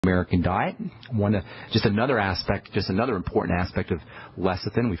American diet. Just another important aspect of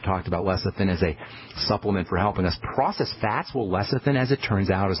lecithin. We've talked about lecithin as a supplement for helping us process fats. Well, lecithin, as it turns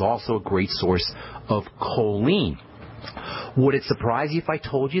out, is also a great source of choline. Would it surprise you if I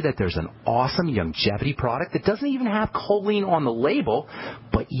told you that there's an awesome longevity product that doesn't even have choline on the label,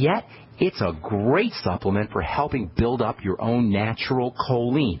 but yet it's a great supplement for helping build up your own natural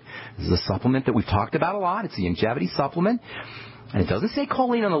choline? This is a supplement that we've talked about a lot. It's a longevity supplement. And it doesn't say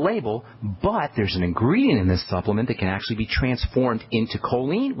choline on the label, but there's an ingredient in this supplement that can actually be transformed into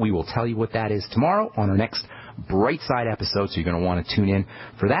choline. We will tell you what that is tomorrow on our next Brightside episode, so you're going to want to tune in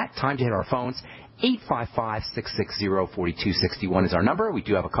for that. Time to hit our phones. 855-660-4261 is our number. We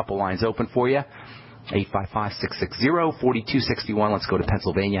do have a couple lines open for you. 855-660-4261. Let's go to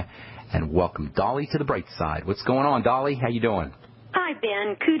Pennsylvania and welcome Dolly to the Brightside. What's going on, Dolly? How you doing? Hi,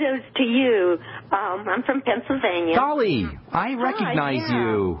 Ben. Kudos to you. I'm from Pennsylvania. Dolly, I recognize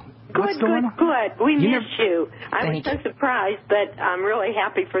you. What's going on? Good. We miss you. I was so surprised, but I'm really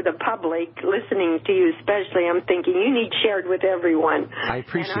happy for the public listening to you especially. I'm thinking you need shared with everyone. I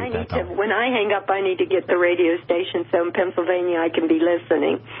appreciate that. When I hang up, I need to get the radio station so in Pennsylvania I can be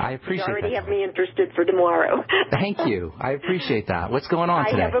listening. I appreciate that. You already have me interested for tomorrow. Thank you. I appreciate that. What's going on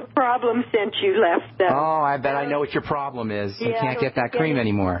today? I have a problem since you left. Oh, I bet I know what your problem is. You can't get that cream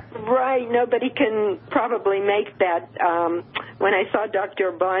anymore. Right. Nobody can probably make that. When I saw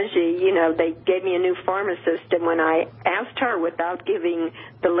Dr. Banji, they gave me a new pharmacist, and when I asked her without giving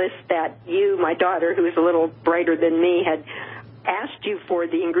the list that you, my daughter, who is a little brighter than me, had asked you for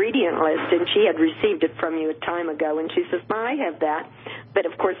the ingredient list, and she had received it from you a time ago, and she says, I have that, but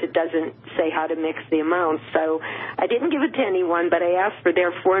of course it doesn't say how to mix the amounts, so I didn't give it to anyone, but I asked for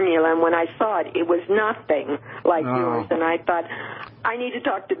their formula, and when I saw it, it was nothing like yours, and I thought, I need to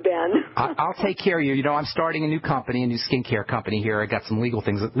talk to Ben. I'll take care of you. I'm starting a new company, a new skincare company here. I got some legal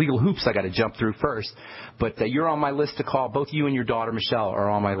hoops I got to jump through first. But you're on my list to call. Both you and your daughter, Michelle, are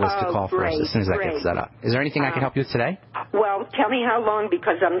on my list to call first as soon as I get set up. Is there anything I can help you with today? Well, tell me how long,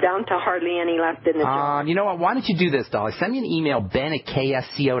 because I'm down to hardly any left in the jar. You know what? Why don't you do this, Dolly? Send me an email,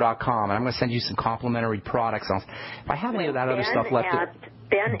 ben@ksco.com, and I'm going to send you some complimentary products. If I have any of that other stuff left.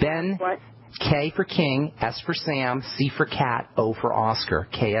 Ben what? K for King, S for Sam, C for Cat, O for Oscar,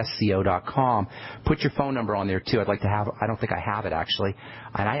 ksco.com. Put your phone number on there, too. I don't think I have it, actually.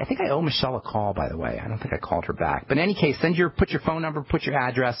 And I think I owe Michelle a call, by the way. I don't think I called her back. But in any case, put your phone number, put your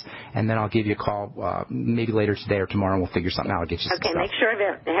address, and then I'll give you a call maybe later today or tomorrow, and we'll figure something out. I'll get you some stuff. Okay, make sure I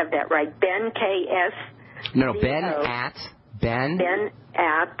have that right. Ben, K-S... No, Ben at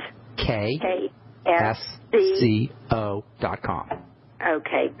ksco.com.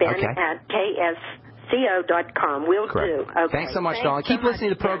 Okay, Ben at ksco.com. Will do. Okay. Thanks so much, Dolly. Keep listening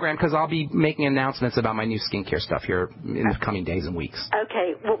to the program, because I'll be making announcements about my new skincare stuff here in the coming days and weeks.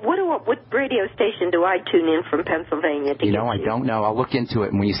 Okay. What radio station do I tune in from Pennsylvania to I don't know. I'll look into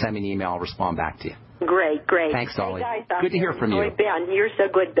it, and when you send me an email, I'll respond back to you. Great. Thanks, Dolly. Hey guys, good to hear from you. Ben, you're so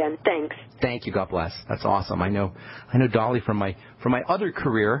good, Ben. Thanks. Thank you. God bless. That's awesome. I know Dolly from my other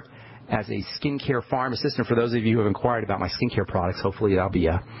career as a skincare pharmacist, and for those of you who have inquired about my skincare products, hopefully I'll be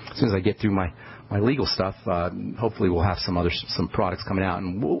as soon as I get through my legal stuff. Hopefully we'll have some products coming out,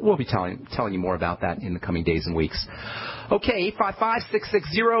 and we'll be telling you more about that in the coming days and weeks. Okay,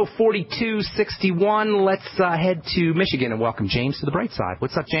 855-660-4261. Let's head to Michigan and welcome James to the Brightside.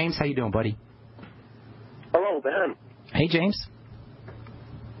 What's up, James? How you doing, buddy? Hello, Ben. Hey, James.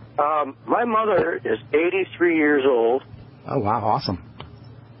 My mother is 83 years old. Oh, wow, awesome.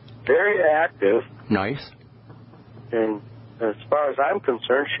 Very active. Nice. And as far as I'm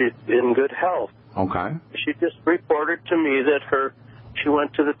concerned, she's in good health. Okay. She just reported to me that she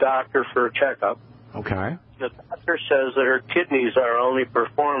went to the doctor for a checkup. Okay. The doctor says that her kidneys are only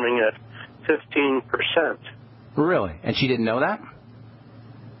performing at 15%. Really? And she didn't know that?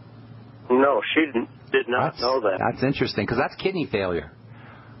 No, she did not know that. That's interesting, because that's kidney failure.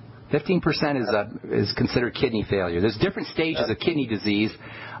 15% is considered kidney failure. There's different stages of kidney disease,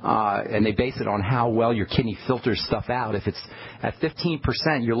 and they base it on how well your kidney filters stuff out. If it's at 15%,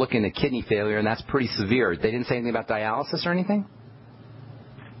 you're looking at kidney failure, and that's pretty severe. They didn't say anything about dialysis or anything?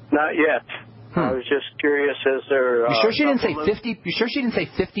 Not yet. I was just curious, is there... You sure she didn't say 50? You sure she didn't say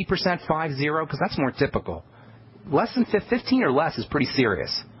 50%, 50? Because that's more typical. Less than 15 or less is pretty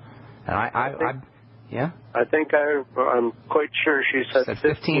serious. And yeah? I think I'm quite sure she said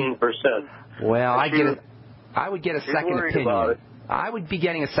 15%. Well, I would get a second opinion. I would be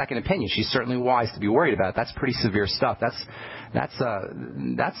getting a second opinion. She's certainly wise to be worried about it. That's pretty severe stuff. That's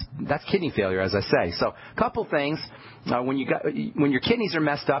kidney failure, as I say. So a couple things. When your kidneys are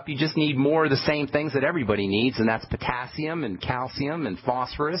messed up, you just need more of the same things that everybody needs, and that's potassium and calcium and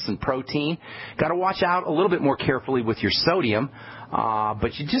phosphorus and protein. Got to watch out a little bit more carefully with your sodium.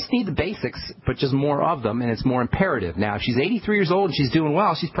 But you just need the basics, but just more of them, and it's more imperative. Now, if she's 83 years old and she's doing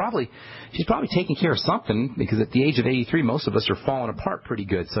well, she's probably taking care of something, because at the age of 83, most of us are falling apart pretty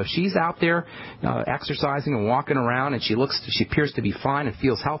good. So if she's out there exercising and walking around, and she appears to be fine and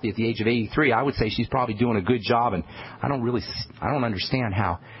feels healthy at the age of 83, I would say she's probably doing a good job, and I don't understand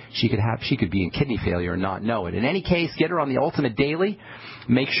how she could be in kidney failure and not know it. In any case, get her on the Ultimate Daily.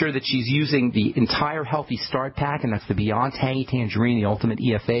 Make sure that she's using the entire Healthy Start Pack, and that's the Beyond Tangy Tangerine, the Ultimate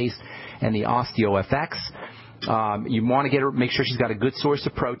EFAs, and the OsteoFX. You want to get her, make sure she's got a good source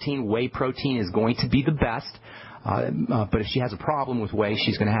of protein. Whey protein is going to be the best. But if she has a problem with whey,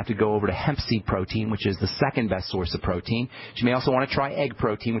 she's going to have to go over to hemp seed protein, which is the second best source of protein. She may also want to try egg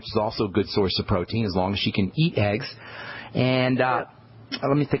protein, which is also a good source of protein, as long as she can eat eggs. And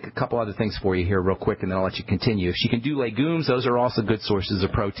let me think a couple other things for you here real quick, and then I'll let you continue. If she can do legumes, those are also good sources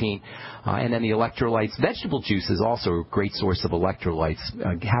of protein. And then the electrolytes. Vegetable juice is also a great source of electrolytes.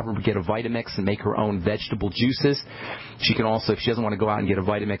 Have her get a Vitamix and make her own vegetable juices. She can also, if she doesn't want to go out and get a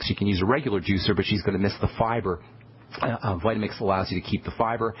Vitamix, she can use a regular juicer, but she's going to miss the fiber. Vitamix allows you to keep the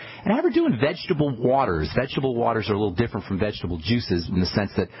fiber. And have her doing vegetable waters. Vegetable waters are a little different from vegetable juices in the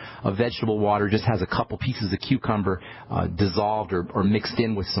sense that a vegetable water just has a couple pieces of cucumber dissolved or mixed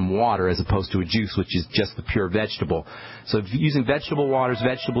in with some water, as opposed to a juice, which is just the pure vegetable. So if you're using vegetable waters,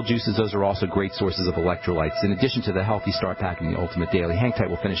 vegetable juices, those are also great sources of electrolytes, in addition to the Healthy Start Pack and the Ultimate Daily. Hang tight,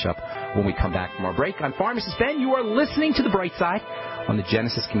 we'll finish up when we come back from our break. I'm Pharmacist Ben. You are listening to The Brightside on the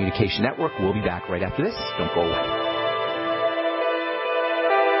Genesis Communication Network. We'll be back right after this. Don't go away.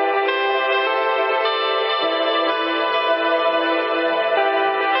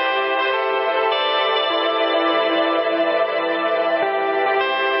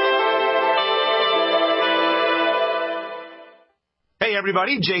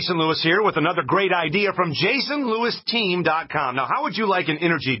 Everybody, Jason Lewis here with another great idea from JasonLewisTeam.com. Now, how would you like an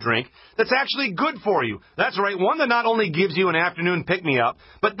energy drink that's actually good for you? That's right, one that not only gives you an afternoon pick-me-up,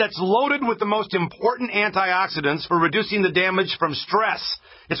 but that's loaded with the most important antioxidants for reducing the damage from stress.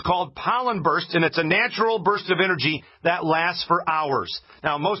 It's called Pollen Burst, and it's a natural burst of energy that lasts for hours.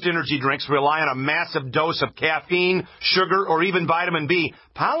 Now, most energy drinks rely on a massive dose of caffeine, sugar, or even vitamin B.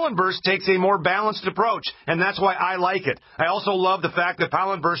 Pollen Burst takes a more balanced approach, and that's why I like it. I also love the fact that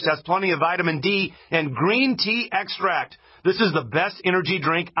Pollen Burst has plenty of vitamin D and green tea extract. This is the best energy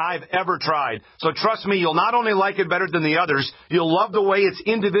drink I've ever tried. So trust me, you'll not only like it better than the others, you'll love the way it's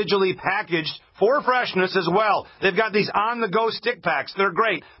individually packaged for freshness as well. They've got these on-the-go stick packs. They're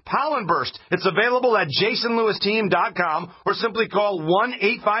great. Pollen Burst. It's available at JasonLewisTeam.com or simply call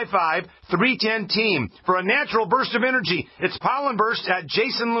 1-855-310-TEAM for a natural burst of energy. It's Pollen Burst at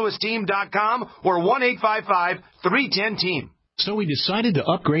JasonLewisTeam.com or 1-855-310-TEAM. So we decided to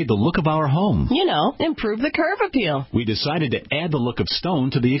upgrade the look of our home. You know, improve the curve appeal. We decided to add the look of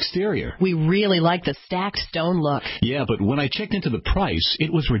stone to the exterior. We really like the stacked stone look. Yeah, but when I checked into the price,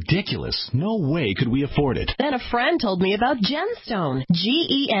 it was ridiculous. No way could we afford it. Then a friend told me about Genstone.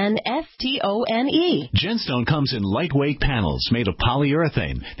 Genstone. Genstone comes in lightweight panels made of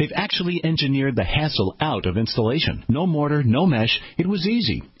polyurethane. They've actually engineered the hassle out of installation. No mortar, no mesh. It was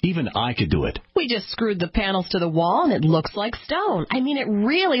easy. Even I could do it. We just screwed the panels to the wall and it looks like stone. I mean, it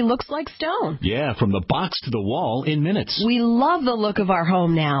really looks like stone. Yeah, from the box to the wall in minutes. We love the look of our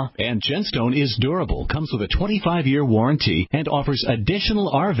home now. And Genstone is durable, comes with a 25-year warranty, and offers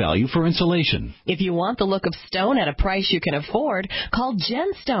additional R value for insulation. If you want the look of stone at a price you can afford, call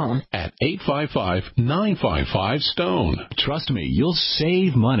Genstone at 855-955-STONE. Trust me, you'll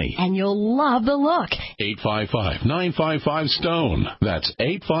save money. And you'll love the look. 855-955-STONE. That's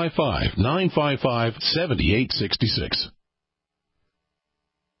 855-955-7866.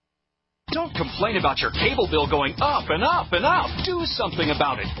 Don't complain about your cable bill going up and up and up. Do something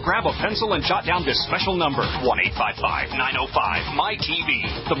about it. Grab a pencil and jot down this special number,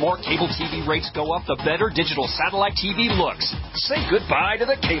 1-855-905-MY-TV. The more cable TV rates go up, the better digital satellite TV looks. Say goodbye to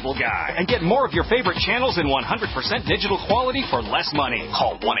the cable guy and get more of your favorite channels in 100% digital quality for less money.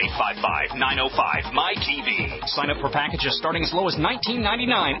 Call 1-855-905-MY-TV. Sign up for packages starting as low as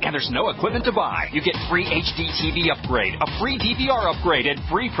 $19.99, and there's no equipment to buy. You get free HD TV upgrade, a free DVR upgrade, and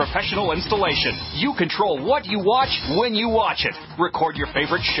free professional installation. You control what you watch when you watch it. Record your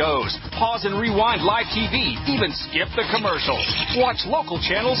favorite shows. Pause and rewind live TV. Even skip the commercials. Watch local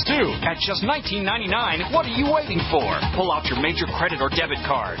channels too. At just $19.99, what are you waiting for? Pull out your major credit or debit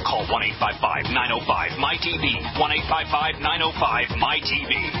card. Call 1-855-905-MyTV.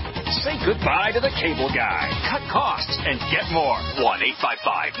 1-855-905-MyTV. Say goodbye to the cable guy. Cut costs and get more.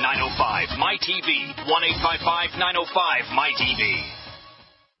 1-855-905-MyTV. 1-855-905-MyTV.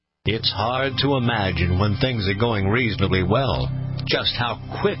 It's hard to imagine when things are going reasonably well just how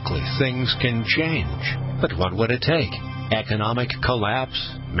quickly things can change. But what would it take? Economic collapse?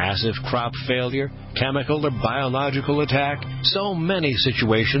 Massive crop failure? Chemical or biological attack? So many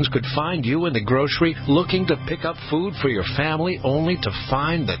situations could find you in the grocery looking to pick up food for your family only to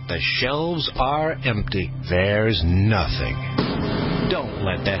find that the shelves are empty. There's nothing. Don't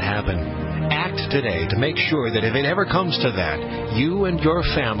let that happen. Act today to make sure that if it ever comes to that, you and your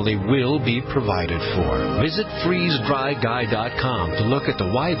family will be provided for. Visit freezedryguy.com to look at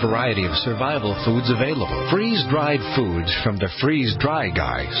the wide variety of survival foods available. Freeze-dried foods from the Freeze Dry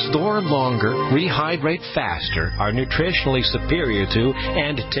Guy store longer, rehydrate faster, are nutritionally superior to,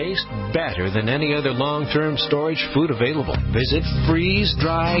 and taste better than any other long-term storage food available. Visit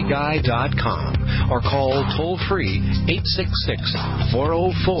freezedryguy.com or call toll-free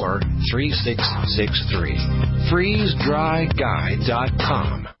 866-404-3663.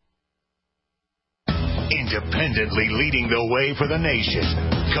 freezedryguy.com. Independently leading the way for the nation.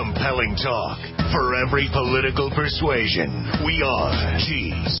 Compelling talk for every political persuasion. We are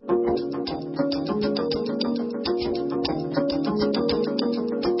Cheese.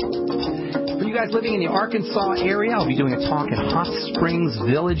 For you guys living in the Arkansas area, I'll be doing a talk in Hot Springs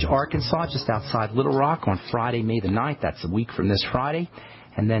Village, Arkansas, just outside Little Rock on Friday, May the 9th. That's a week from this Friday.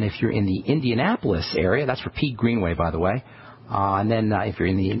 And then if you're in the Indianapolis area, that's for Pete Greenway, by the way. And then if you're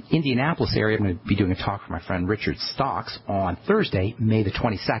in the Indianapolis area, I'm going to be doing a talk for my friend Richard Stocks on Thursday, May the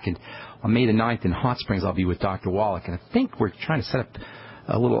 22nd. On May the 9th in Hot Springs, I'll be with Dr. Wallach. And I think we're trying to set up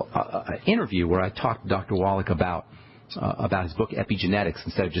a little interview where I talk to Dr. Wallach about his book Epigenetics.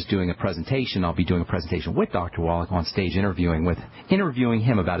 Instead of just doing a presentation, I'll be doing a presentation with Dr. Wallach on stage, interviewing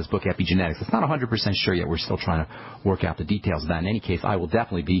him about his book Epigenetics. It's not 100% sure yet. We're still trying to work out the details of that. In any case, I will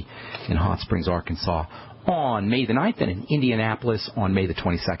definitely be in Hot Springs, Arkansas on May the 9th and in Indianapolis on May the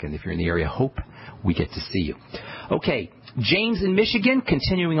 22nd. If you're in the area, hope we get to see you. Okay, James in Michigan,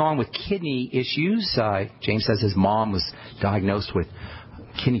 continuing on with kidney issues. James says his mom was diagnosed with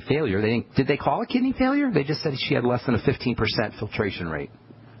kidney failure. Did they call it kidney failure? They just said she had less than a 15% filtration rate.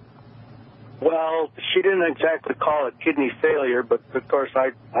 Well, she didn't exactly call it kidney failure, but of course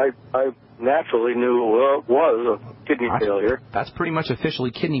I naturally knew it was a kidney failure. That's pretty much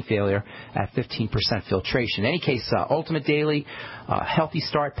officially kidney failure at 15% filtration. In any case, Ultimate Daily, Healthy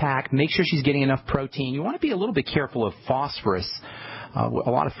Start Pack, make sure she's getting enough protein. You want to be a little bit careful of phosphorus. A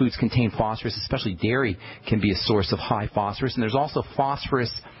lot of foods contain phosphorus, especially dairy can be a source of high phosphorus. And there's also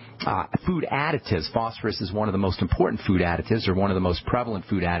phosphorus food additives. Phosphorus is one of the most important food additives, or one of the most prevalent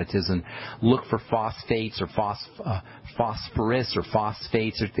food additives. And look for phosphates or phosphorus or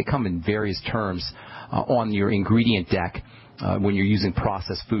phosphates. They come in various terms on your ingredient deck. When you're using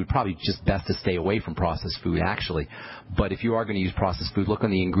processed food, probably just best to stay away from processed food, actually. But if you are going to use processed food, look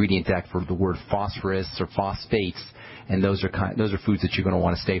on the ingredient deck for the word phosphorus or phosphates, and those are foods that you're going to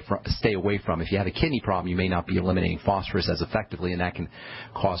want to stay away from. If you have a kidney problem, you may not be eliminating phosphorus as effectively, and that can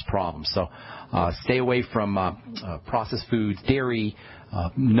cause problems. So stay away from processed foods. Dairy,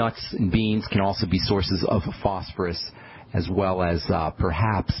 nuts, and beans can also be sources of phosphorus, as well as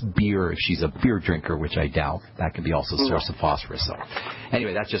perhaps beer, if she's a beer drinker, which I doubt. That can be also a source of phosphorus. So,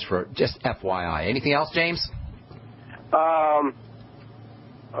 anyway, that's just FYI. Anything else, James?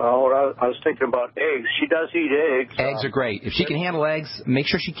 I was thinking about eggs. She does eat eggs. Eggs are great. If she can handle eggs, make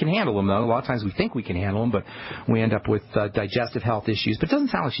sure she can handle them, though. A lot of times we think we can handle them, but we end up with digestive health issues. But it doesn't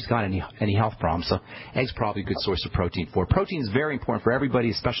sound like she's got any health problems, so eggs probably a good source of protein for her. Protein is very important for everybody,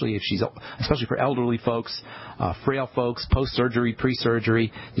 especially for elderly folks, frail folks, post-surgery,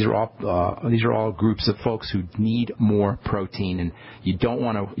 pre-surgery. These are all groups of folks who need more protein, and you don't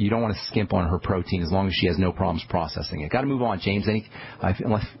want to skimp on her protein as long as she has no problems processing it. Got to move on, James.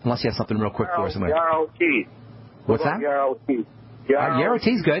 Unless you have something real quick for us. Yarrow tea. What's that? Yarrow tea. Yarrow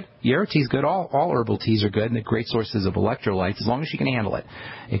tea's good. Yarrow tea's good. All herbal teas are good, and they're great sources of electrolytes as long as she can handle it.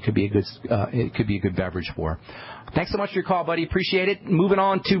 It could be a good beverage for her. Thanks so much for your call, buddy. Appreciate it. Moving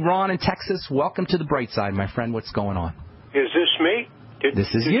on to Ron in Texas. Welcome to the Brightside, my friend. What's going on? Is this me?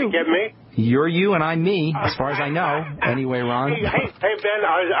 This is you. Did you get me? You're you and I'm me, as far as I know. Anyway, Ron. Hey, Ben,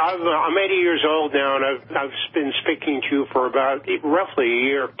 I'm 80 years old now, and I've been speaking to you for about roughly a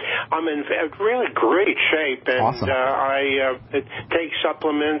year. I'm in really great shape, and awesome. I take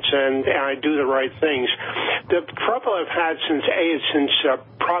supplements, and I do the right things. The trouble I've had since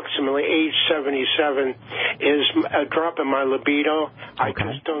approximately age 77 is a drop in my libido. I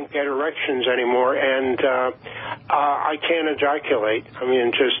just don't get erections anymore, and I can't ejaculate. I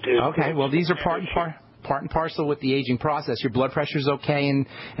mean, just... Okay, well, these are part and parcel with the aging process. Your blood pressure's okay, and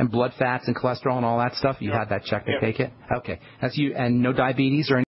blood fats and cholesterol and all that stuff. You had that checked, I take it? Okay. That's you, and no diabetes or